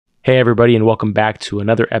Hey everybody, and welcome back to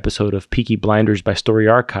another episode of Peaky Blinders by Story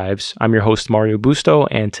Archives. I'm your host Mario Busto,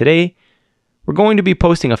 and today we're going to be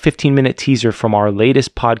posting a 15-minute teaser from our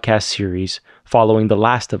latest podcast series following The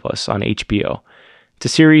Last of Us on HBO. It's a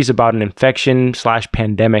series about an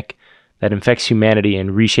infection/pandemic that infects humanity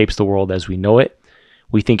and reshapes the world as we know it.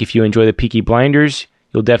 We think if you enjoy the Peaky Blinders,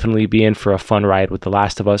 you'll definitely be in for a fun ride with The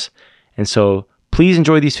Last of Us. And so please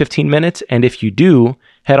enjoy these 15 minutes, and if you do,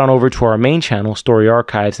 head on over to our main channel, Story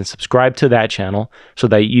Archives, and subscribe to that channel so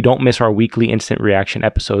that you don't miss our weekly instant reaction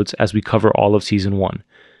episodes as we cover all of Season 1.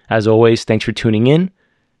 As always, thanks for tuning in,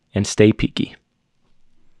 and stay peaky.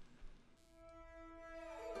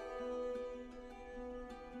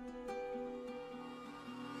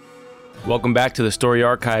 Welcome back to the Story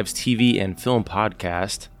Archives TV and Film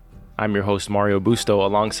Podcast. I'm your host, Mario Busto,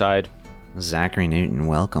 alongside Zachary Newton.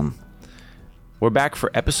 Welcome. We're back for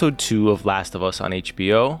episode 2 of Last of Us on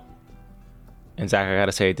HBO. And Zach, I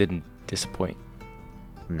gotta say, it didn't disappoint.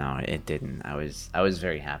 No, it didn't. I was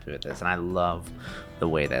very happy with this, and I love the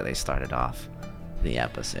way that they started off the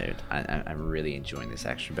episode. I'm really enjoying this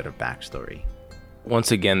extra bit of backstory.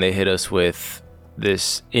 Once again, they hit us with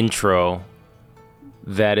this intro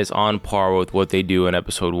that is on par with what they do in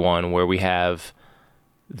episode 1, where we have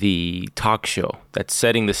the talk show that's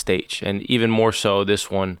setting the stage. And even more so, this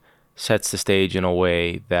one sets the stage in a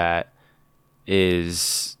way that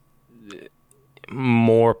is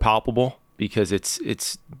more palpable because it's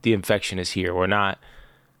the infection is here. We're not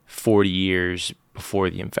 40 years before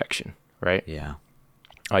the infection, right? Yeah.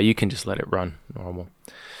 You can just let it run normal.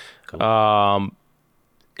 Cool.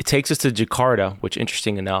 It takes us to Jakarta, which,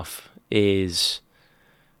 interesting enough, is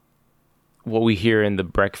what we hear in the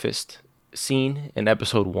breakfast scene in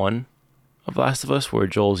episode 1 of Last of Us, where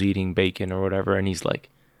Joel's eating bacon or whatever, and he's like,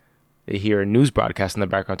 they hear a news broadcast in the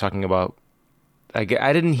background talking about, I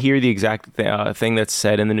didn't hear the exact thing that's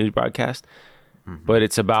said in the news broadcast, but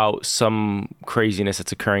it's about some craziness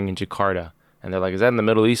that's occurring in Jakarta. And they're like, is that in the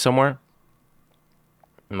Middle East somewhere?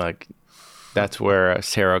 I'm like, that's where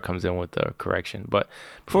Sarah comes in with the correction. But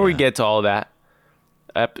before we get to all that,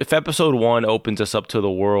 if episode 1 opens us up to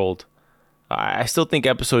the world, I still think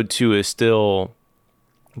episode 2 is still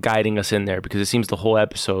guiding us in there, because it seems the whole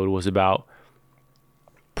episode was about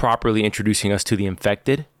properly introducing us to the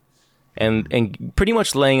infected and pretty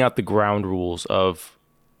much laying out the ground rules of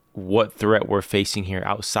what threat we're facing here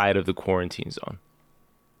outside of the quarantine zone.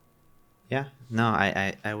 Yeah, no,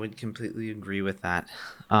 I would completely agree with that.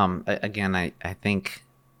 Again, I think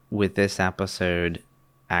with this episode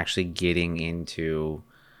actually getting into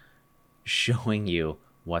showing you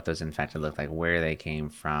what those infected look like, where they came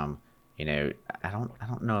from, you know, I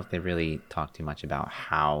don't know if they really talked too much about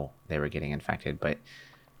how they were getting infected, but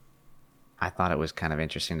I thought it was kind of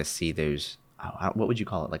interesting to see those, what would you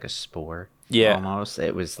call it, like a spore? Yeah. Almost.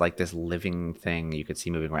 It was like this living thing you could see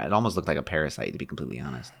moving around. It almost looked like a parasite, to be completely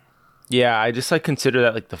honest. Yeah, I just consider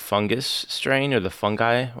that like the fungus strain or the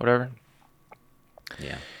fungi, whatever.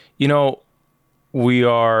 Yeah. You know, we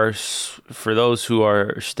are, for those who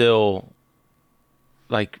are still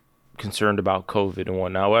like concerned about COVID and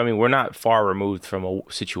whatnot, I mean, we're not far removed from a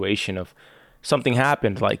situation of something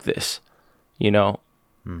happened like this, you know?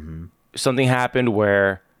 Mm-hmm. Something happened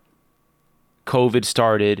where COVID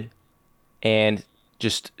started and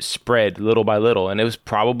just spread little by little. And it was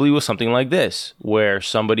probably with something like this, where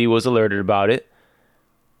somebody was alerted about it.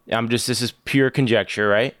 This is pure conjecture,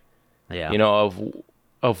 right? Yeah. You know,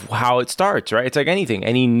 of how it starts, right? It's like anything.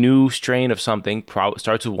 Any new strain of something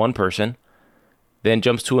starts with one person, then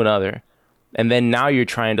jumps to another. And then now you're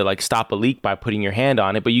trying to like stop a leak by putting your hand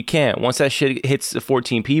on it, but you can't. Once that shit hits the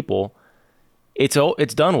 14 people, it's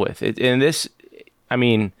done with. And this, I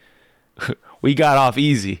mean, we got off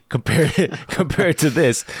easy compared to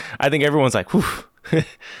this. I think everyone's like, whew,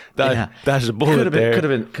 that's a bullet there.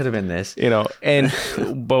 Could have been this. You know, and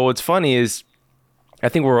but what's funny is I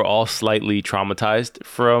think we're all slightly traumatized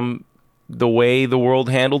from the way the world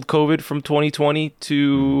handled COVID from 2020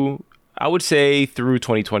 to, I would say, through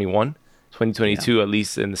 2021. 2022, at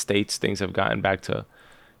least in the States, things have gotten back to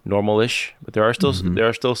normal-ish, but there are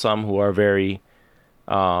still some who are very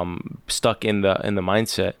stuck in the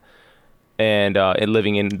mindset and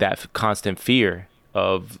living in that constant fear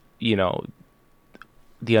of, you know,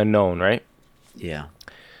 the unknown, right? Yeah.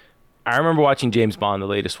 I remember watching James Bond, the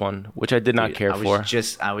latest one, which I did not care for.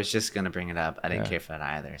 I was just gonna bring it up. I didn't care for that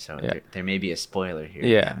either. So there may be a spoiler here.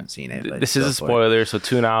 Yeah, if you haven't seen it. But this is a spoiler, so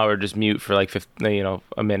tune out or just mute for like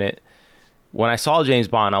a minute. When I saw James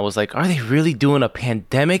Bond, I was like, are they really doing a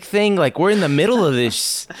pandemic thing? Like, we're in the middle of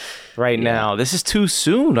this right now. This is too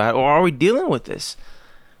soon. Or are we dealing with this?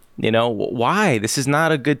 You know, why? This is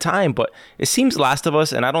not a good time. But it seems Last of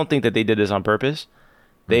Us, and I don't think that they did this on purpose,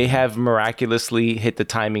 they have miraculously hit the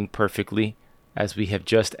timing perfectly as we have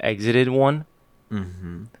just exited one.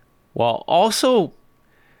 While also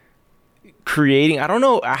creating, I don't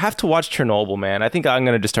know, I have to watch Chernobyl, man. I think I'm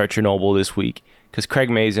going to just start Chernobyl this week because Craig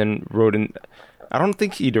Mazin wrote in. I don't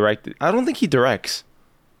think he directs. I don't think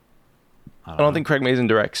Craig Mazin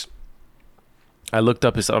directs. I looked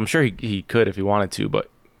up his. I'm sure he could if he wanted to, but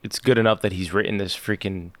it's good enough that he's written this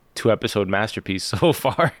freaking 2-episode masterpiece so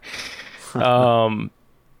far.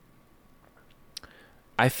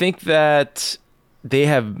 I think that they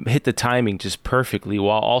have hit the timing just perfectly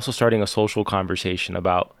while also starting a social conversation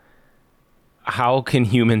about how can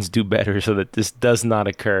humans do better so that this does not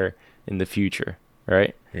occur in the future,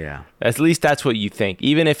 right? Yeah. At least that's what you think.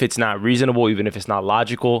 Even if it's not reasonable, even if it's not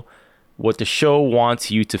logical, what the show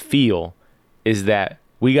wants you to feel is that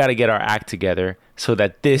we got to get our act together so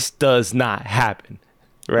that this does not happen,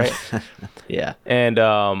 right? Yeah. And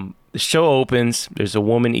the show opens, there's a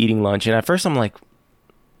woman eating lunch, and at first I'm like,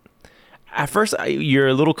 you're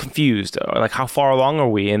a little confused. Like, how far along are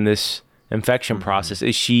we in this infection process?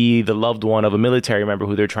 Is she the loved one of a military member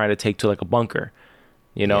who they're trying to take to like a bunker?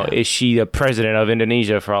 You know, is she the president of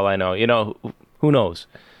Indonesia for all I know? You know, who knows?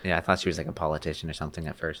 Yeah, I thought she was like a politician or something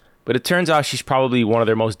at first. But it turns out she's probably one of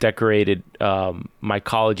their most decorated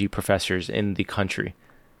mycology professors in the country.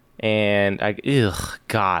 And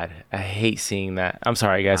God, I hate seeing that. I'm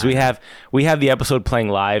sorry, guys. We have the episode playing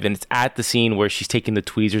live, and it's at the scene where she's taking the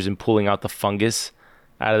tweezers and pulling out the fungus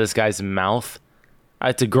out of this guy's mouth.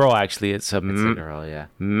 It's a girl, actually. It's a girl, yeah.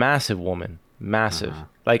 Massive woman, massive.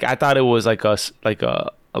 Like, I thought it was like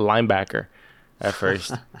a linebacker at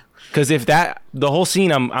first, because if that the whole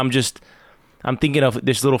scene, I'm thinking of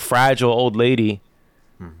this little fragile old lady,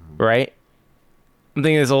 right? I'm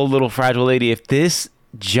thinking of this old little fragile lady. If this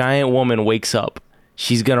giant woman wakes up,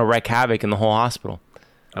 she's gonna wreak havoc in the whole hospital.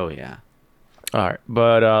 Oh yeah. All right,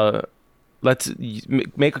 but let's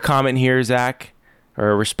make a comment here, Zach,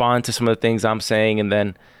 or respond to some of the things I'm saying, and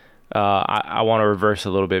then I want to reverse a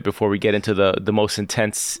little bit before we get into the most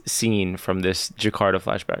intense scene from this Jakarta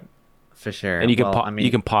flashback. For sure. And you can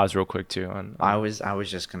you can pause real quick too. I was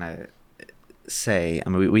just gonna say, I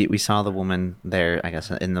mean, we saw the woman there, I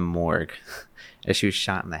guess, in the morgue as she was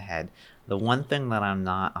shot in the head. The one thing that I'm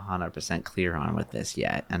not 100% clear on with this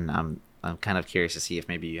yet, and I'm kind of curious to see if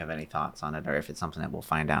maybe you have any thoughts on it, or if it's something that we'll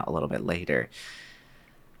find out a little bit later.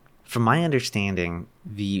 From my understanding,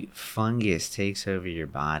 the fungus takes over your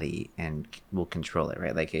body and will control it,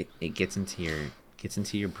 right? Like it gets into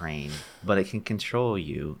your brain, but it can control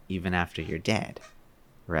you even after you're dead,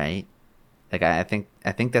 right? Like I think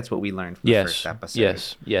that's what we learned from the first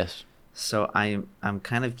episode. Yes. So I'm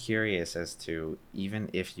kind of curious as to, even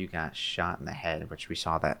if you got shot in the head, which we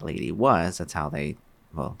saw that lady was, that's how they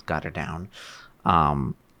got her down.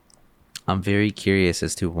 I'm very curious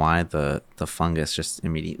as to why the fungus just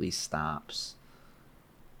immediately stops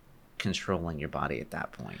controlling your body at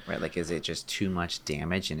that point, right? Like, is it just too much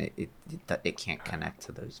damage and it can't connect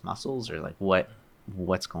to those muscles, or like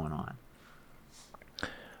what's going on?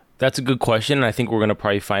 That's a good question, and I think we're going to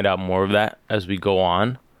probably find out more of that as we go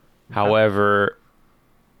on. However,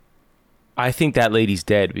 I think that lady's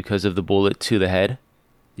dead because of the bullet to the head.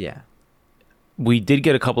 Yeah. We did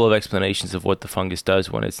get a couple of explanations of what the fungus does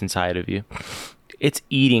when it's inside of you. It's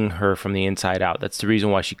eating her from the inside out. That's the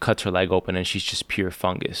reason why she cuts her leg open and she's just pure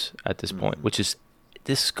fungus at this point, which is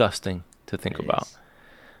disgusting to think about.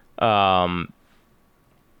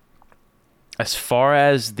 As far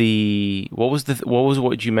as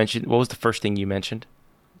what you mentioned? What was the first thing you mentioned?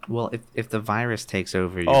 Well, if the virus takes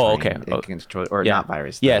over your brain, it can control, or not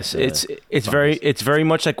virus. Yes, it's very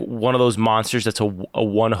much like one of those monsters that's a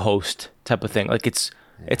one host type of thing. Like it's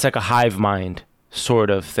like a hive mind sort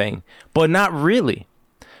of thing, but not really,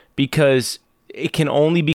 because it can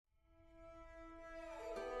only be.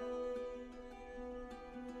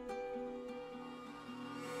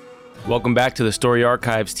 Welcome back to the Story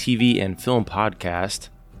Archives TV and Film Podcast.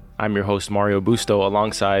 I'm your host, Mario Busto,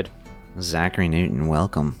 alongside Zachary Newton.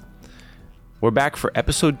 Welcome. We're back for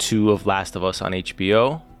episode 2 of Last of Us on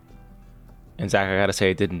HBO. And Zach, I gotta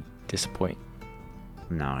say, it didn't disappoint.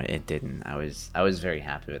 No, it didn't. I was very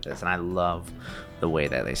happy with this, and I love the way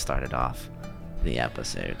that they started off the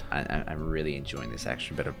episode. I'm really enjoying this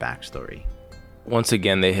extra bit of backstory. Once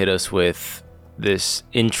again, they hit us with this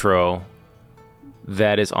intro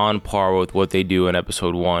that is on par with what they do in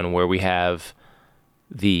episode 1, where we have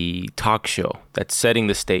the talk show that's setting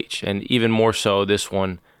the stage, and even more so, this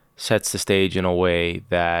one sets the stage in a way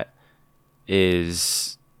that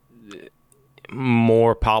is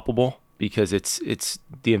more palpable because it's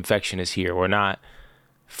the infection is here. We're not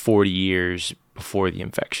 40 years before the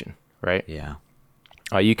infection, right? Yeah.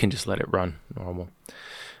 You can just let it run normal.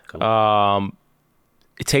 Cool.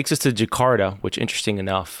 It takes us to Jakarta, which, interesting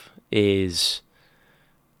enough, is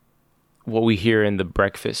what we hear in the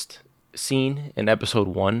breakfast scene in episode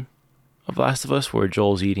 1 of Last of Us, where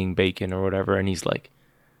Joel's eating bacon or whatever, and he's like,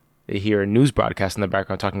 they hear a news broadcast in the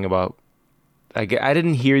background talking about, I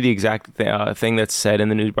didn't hear the exact thing that's said in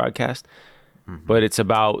the news broadcast, but it's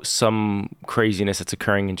about some craziness that's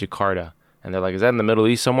occurring in Jakarta. And they're like, is that in the Middle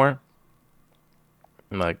East somewhere?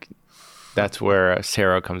 I'm like, that's where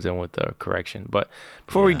Sarah comes in with the correction. But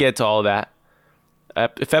before we get to all that,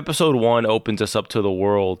 if episode 1 opens us up to the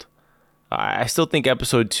world, I still think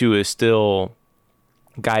episode 2 is still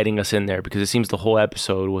guiding us in there, because it seems the whole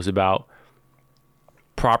episode was about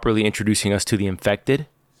properly introducing us to the infected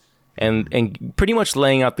and pretty much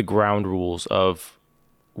laying out the ground rules of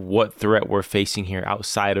what threat we're facing here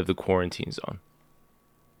outside of the quarantine zone.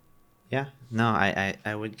 Yeah, no,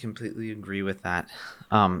 I would completely agree with that.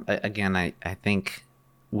 Again, I think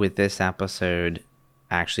with this episode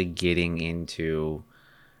actually getting into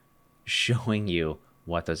showing you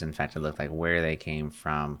what those infected look like, where they came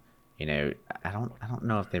from, you know, I don't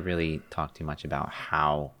know if they really talked too much about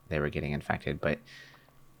how they were getting infected, but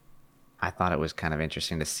I thought it was kind of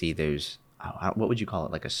interesting to see those, what would you call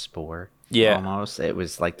it, like a spore? Yeah. Almost. It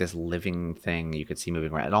was like this living thing you could see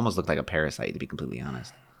moving around. It almost looked like a parasite, to be completely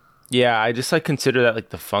honest. Yeah, I just consider that like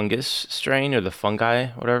the fungus strain or the fungi,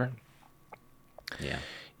 whatever. Yeah.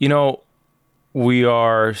 You know, we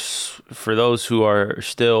are, for those who are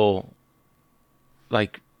still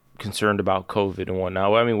like concerned about COVID and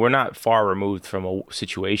whatnot, I mean, we're not far removed from a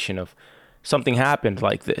situation of something happened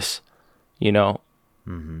like this, you know?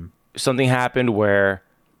 Mm-hmm. Something happened where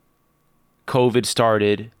COVID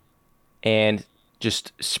started and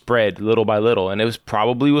just spread little by little. And it was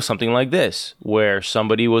probably was something like this, where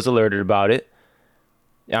somebody was alerted about it.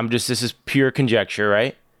 This is pure conjecture,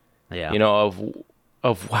 right? Yeah. You know,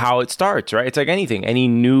 of how it starts, right? It's like anything. Any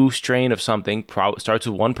new strain of something starts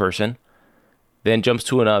with one person, then jumps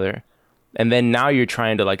to another. And then now you're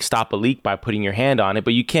trying to like stop a leak by putting your hand on it,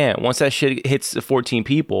 but you can't. Once that shit hits the 14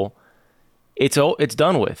 people, it's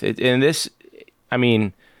done with. And this, I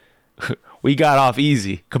mean, we got off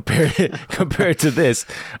easy compared to this.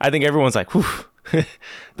 I think everyone's like, whew,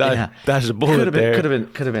 that's a bullet there.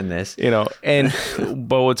 Could have been this. You know, and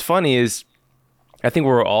but what's funny is I think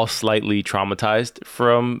we're all slightly traumatized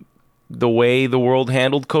from the way the world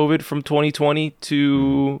handled COVID from 2020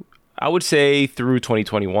 to, I would say, through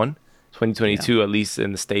 2021. 2022, at least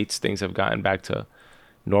in the States, things have gotten back to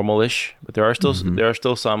normal-ish. But there are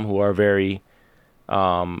still some who are very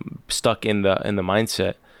stuck in the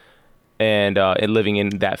mindset and living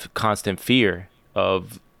in that constant fear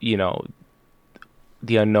of, you know,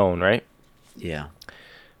 the unknown, right? Yeah.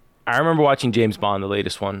 I remember watching James Bond, the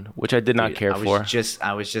latest one, which I did not care for.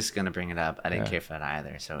 I was just gonna bring it up. I didn't care for that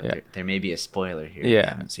either. So there may be a spoiler here. Yeah, if you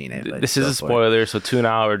haven't seen it. But this is a spoiler, so tune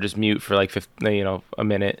out or just mute for like a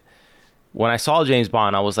minute. When I saw James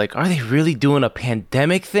Bond, I was like, are they really doing a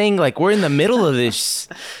pandemic thing? Like, we're in the middle of this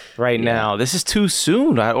right now. This is too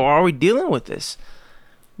soon. Or are we dealing with this?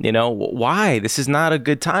 You know, why? This is not a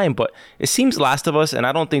good time. But it seems Last of Us, and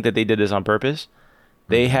I don't think that they did this on purpose,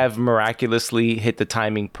 they have miraculously hit the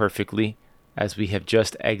timing perfectly as we have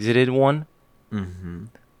just exited one. Mm-hmm.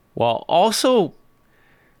 While also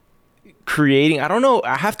creating, I don't know,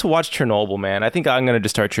 I have to watch Chernobyl, man. I think I'm going to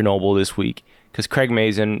just start Chernobyl this week. Because Craig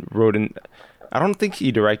Mazin wrote in, I don't think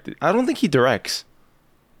he directs. I don't think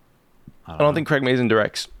Craig Mazin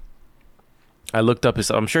directs. I looked up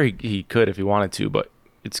I'm sure he could if he wanted to, but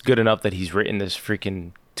it's good enough that he's written this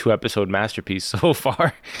freaking 2-episode masterpiece so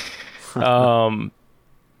far. I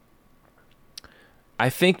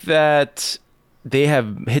think that they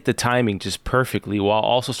have hit the timing just perfectly while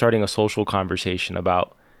also starting a social conversation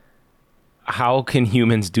about how can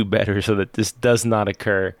humans do better so that this does not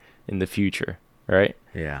occur in the future, right?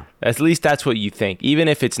 Yeah. At least that's what you think. Even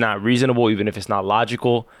if it's not reasonable, even if it's not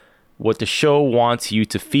logical, what the show wants you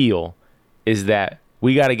to feel is that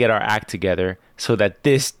we got to get our act together so that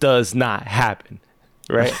this does not happen,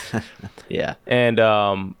 right? Yeah. And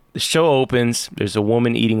the show opens, there's a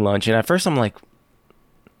woman eating lunch, and at first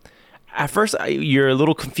you're a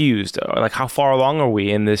little confused. Like, how far along are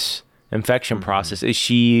we in this infection process? Is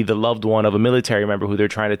she the loved one of a military member who they're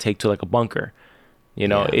trying to take to like a bunker? You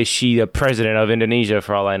know, is she the president of Indonesia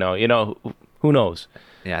for all I know? You know, who knows?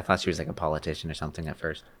 Yeah, I thought she was like a politician or something at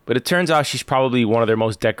first. But it turns out she's probably one of their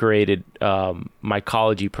most decorated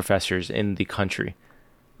mycology professors in the country.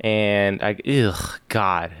 And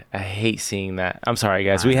God, I hate seeing that. I'm sorry,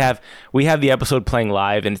 guys. We have the episode playing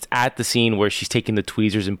live, and it's at the scene where she's taking the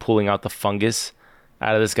tweezers and pulling out the fungus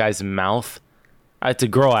out of this guy's mouth. It's a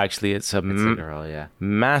girl, actually. It's a girl, yeah.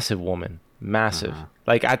 Massive woman, massive.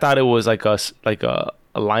 Like I thought it was like a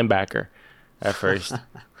linebacker at first,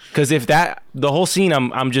 because if that the whole scene,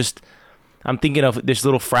 I'm thinking of this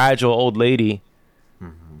little fragile old lady,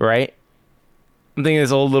 right? I'm thinking of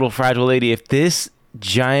this old little fragile lady. If this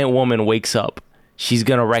giant woman wakes up, she's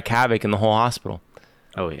gonna wreak havoc in the whole hospital.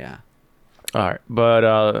 Oh yeah. All right,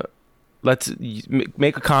 but let's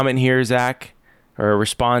make a comment here, Zach, or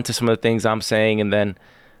respond to some of the things I'm saying, and then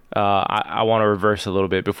I want to reverse a little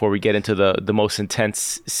bit before we get into the most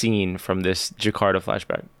intense scene from this Jakarta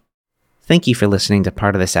flashback. Thank you for listening to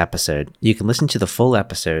part of this episode. You can listen to the full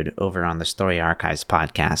episode over on the Story Archives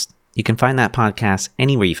podcast. You can find that podcast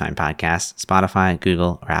anywhere you find podcasts, Spotify,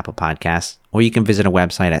 Google, or Apple Podcasts, or you can visit our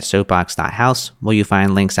website at soapbox.house, where you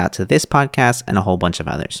find links out to this podcast and a whole bunch of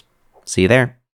others. See you there.